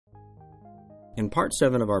In part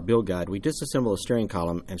 7 of our build guide, we disassemble the steering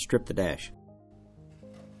column and strip the dash.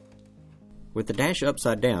 With the dash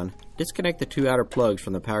upside down, disconnect the 2 outer plugs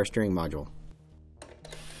from the power steering module.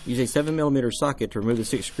 Use a 7mm socket to remove the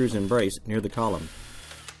 6 screws and brace near the column.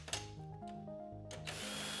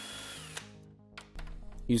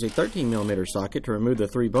 Use a 13mm socket to remove the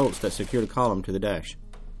 3 bolts that secure the column to the dash.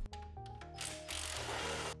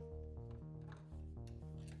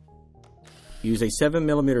 Use a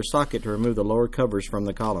 7mm socket to remove the lower covers from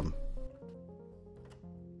the column.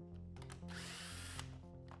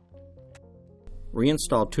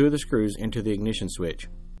 Reinstall 2 of the screws into the ignition switch.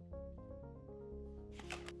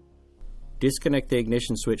 Disconnect the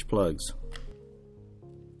ignition switch plugs.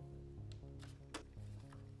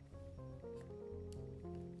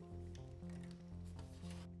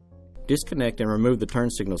 Disconnect and remove the turn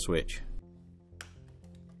signal switch.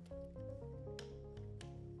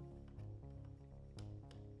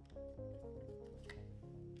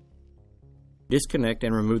 Disconnect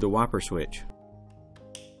and remove the wiper switch.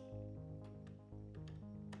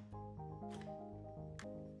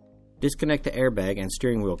 Disconnect the airbag and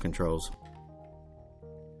steering wheel controls.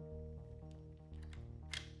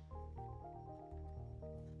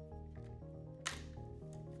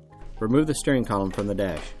 Remove the steering column from the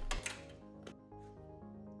dash.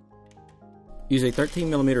 Use a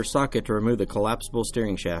 13mm socket to remove the collapsible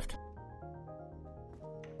steering shaft.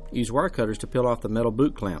 Use wire cutters to peel off the metal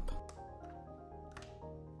boot clamp.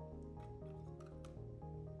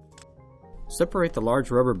 Separate the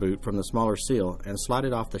large rubber boot from the smaller seal and slide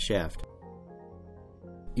it off the shaft.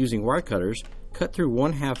 Using wire cutters, cut through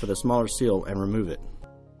 1/2 of the smaller seal and remove it.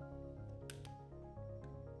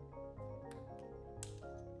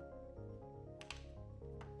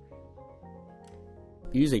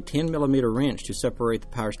 Use a 10mm wrench to separate the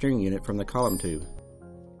power steering unit from the column tube.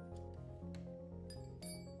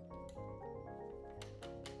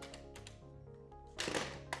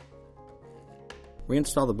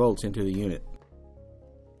 Reinstall the bolts into the unit.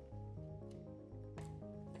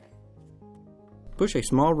 Push a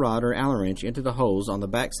small rod or Allen wrench into the holes on the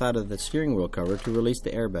back side of the steering wheel cover to release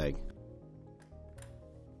the airbag.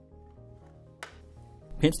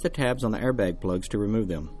 Pinch the tabs on the airbag plugs to remove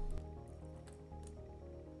them.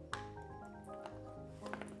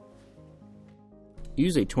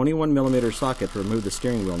 Use a 21mm socket to remove the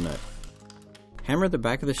steering wheel nut. Hammer the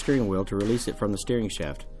back of the steering wheel to release it from the steering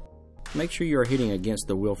shaft. Make sure you are hitting against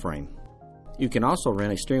the wheel frame. You can also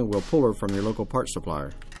rent a steering wheel puller from your local parts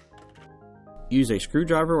supplier. Use a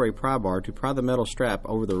screwdriver or a pry bar to pry the metal strap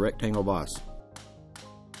over the rectangle boss.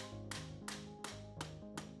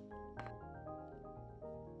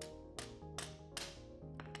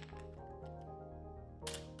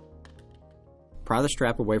 Pry the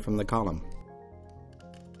strap away from the column.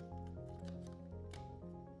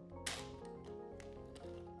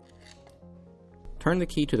 Turn the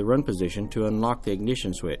key to the run position to unlock the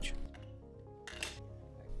ignition switch.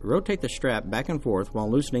 Rotate the strap back and forth while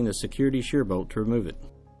loosening the security shear bolt to remove it.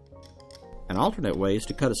 An alternate way is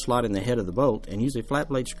to cut a slot in the head of the bolt and use a flat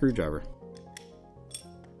blade screwdriver.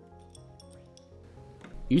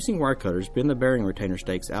 Using wire cutters, bend the bearing retainer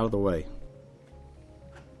stakes out of the way.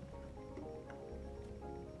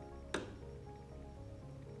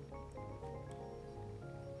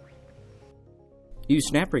 Use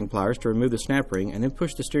snap ring pliers to remove the snap ring and then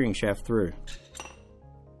push the steering shaft through.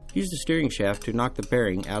 Use the steering shaft to knock the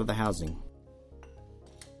bearing out of the housing.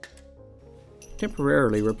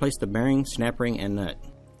 Temporarily replace the bearing, snap ring, and nut.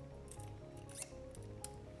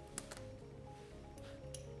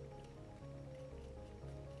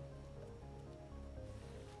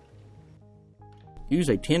 Use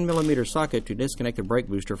a 10mm socket to disconnect the brake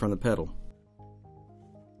booster from the pedal.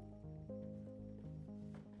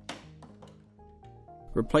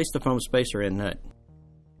 Replace the foam spacer and nut.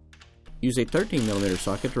 Use a 13mm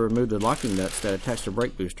socket to remove the locking nuts that attach the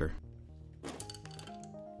brake booster.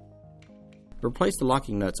 Replace the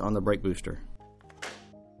locking nuts on the brake booster.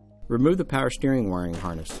 Remove the power steering wiring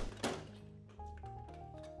harness.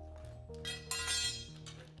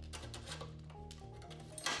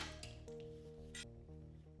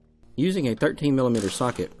 Using a 13mm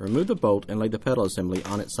socket, remove the bolt and lay the pedal assembly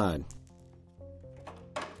on its side.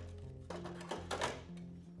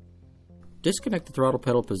 Disconnect the throttle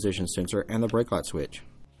pedal position sensor and the brake light switch.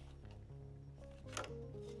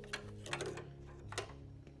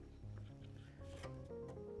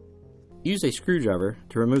 Use a screwdriver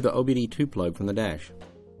to remove the OBD2 plug from the dash.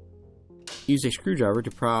 Use a screwdriver to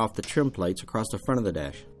pry off the trim plates across the front of the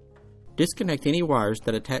dash. Disconnect any wires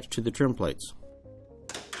that attach to the trim plates.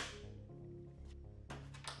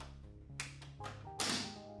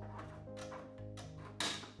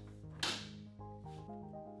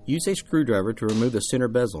 Use a screwdriver to remove the center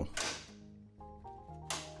bezel.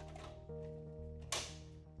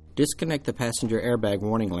 Disconnect the passenger airbag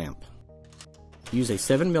warning lamp. Use a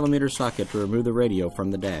 7mm socket to remove the radio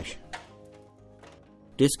from the dash.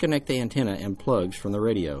 Disconnect the antenna and plugs from the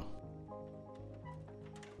radio.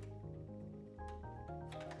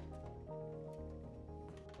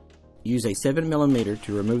 Use a 7mm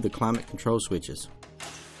to remove the climate control switches.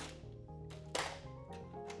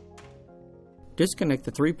 Disconnect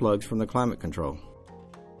the 3 plugs from the climate control.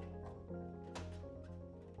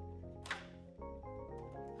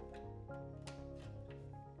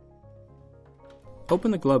 Open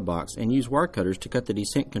the glove box and use wire cutters to cut the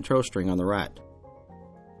descent control string on the right.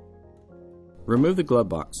 Remove the glove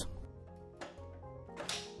box.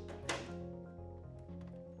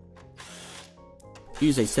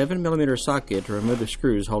 Use a 7mm socket to remove the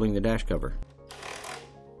screws holding the dash cover.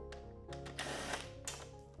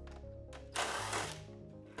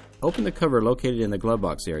 Open the cover located in the glove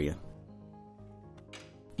box area.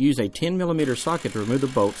 Use a 10mm socket to remove the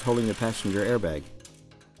bolts holding the passenger airbag.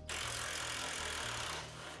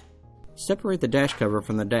 Separate the dash cover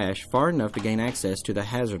from the dash far enough to gain access to the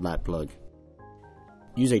hazard light plug.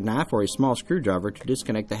 Use a knife or a small screwdriver to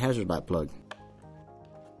disconnect the hazard light plug.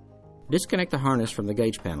 Disconnect the harness from the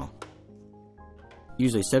gauge panel.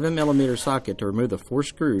 Use a 7mm socket to remove the 4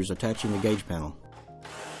 screws attaching the gauge panel.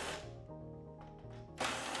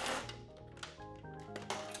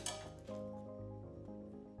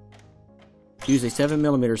 Use a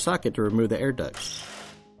 7mm socket to remove the air ducts.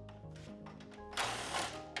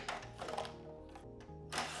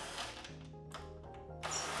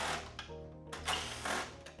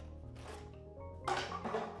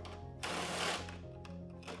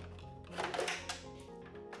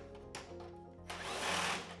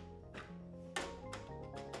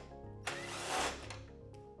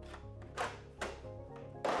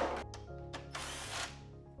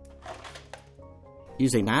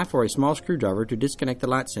 Use a knife or a small screwdriver to disconnect the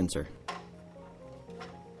light sensor.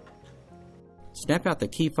 Snap out the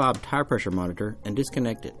key fob tire pressure monitor and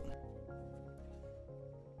disconnect it.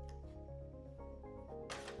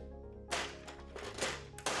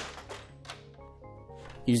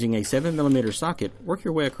 Using a 7mm socket, work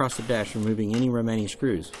your way across the dash, removing any remaining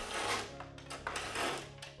screws.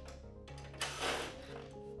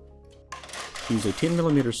 Use a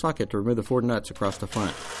 10mm socket to remove the 4 nuts across the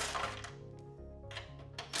front.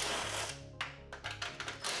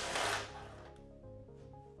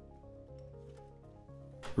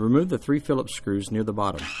 Remove the 3 Phillips screws near the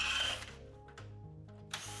bottom.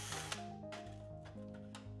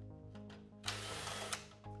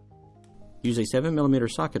 Use a 7mm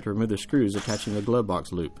socket to remove the screws attaching the glove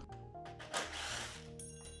box loop.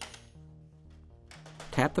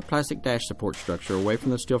 Tap the plastic dash support structure away from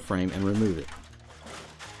the steel frame and remove it.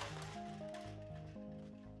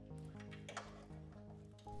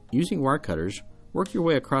 Using wire cutters, work your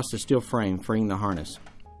way across the steel frame, freeing the harness.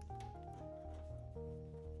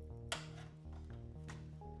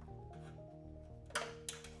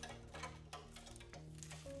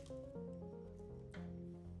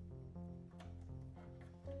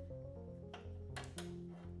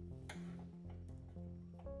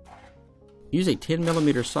 Use a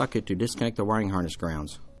 10mm socket to disconnect the wiring harness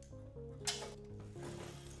grounds.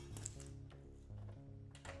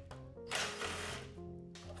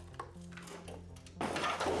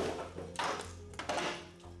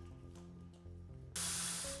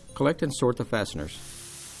 Collect and sort the fasteners.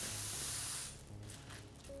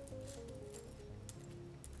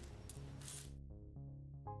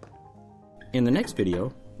 In the next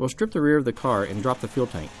video, we'll strip the rear of the car and drop the fuel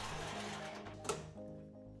tank.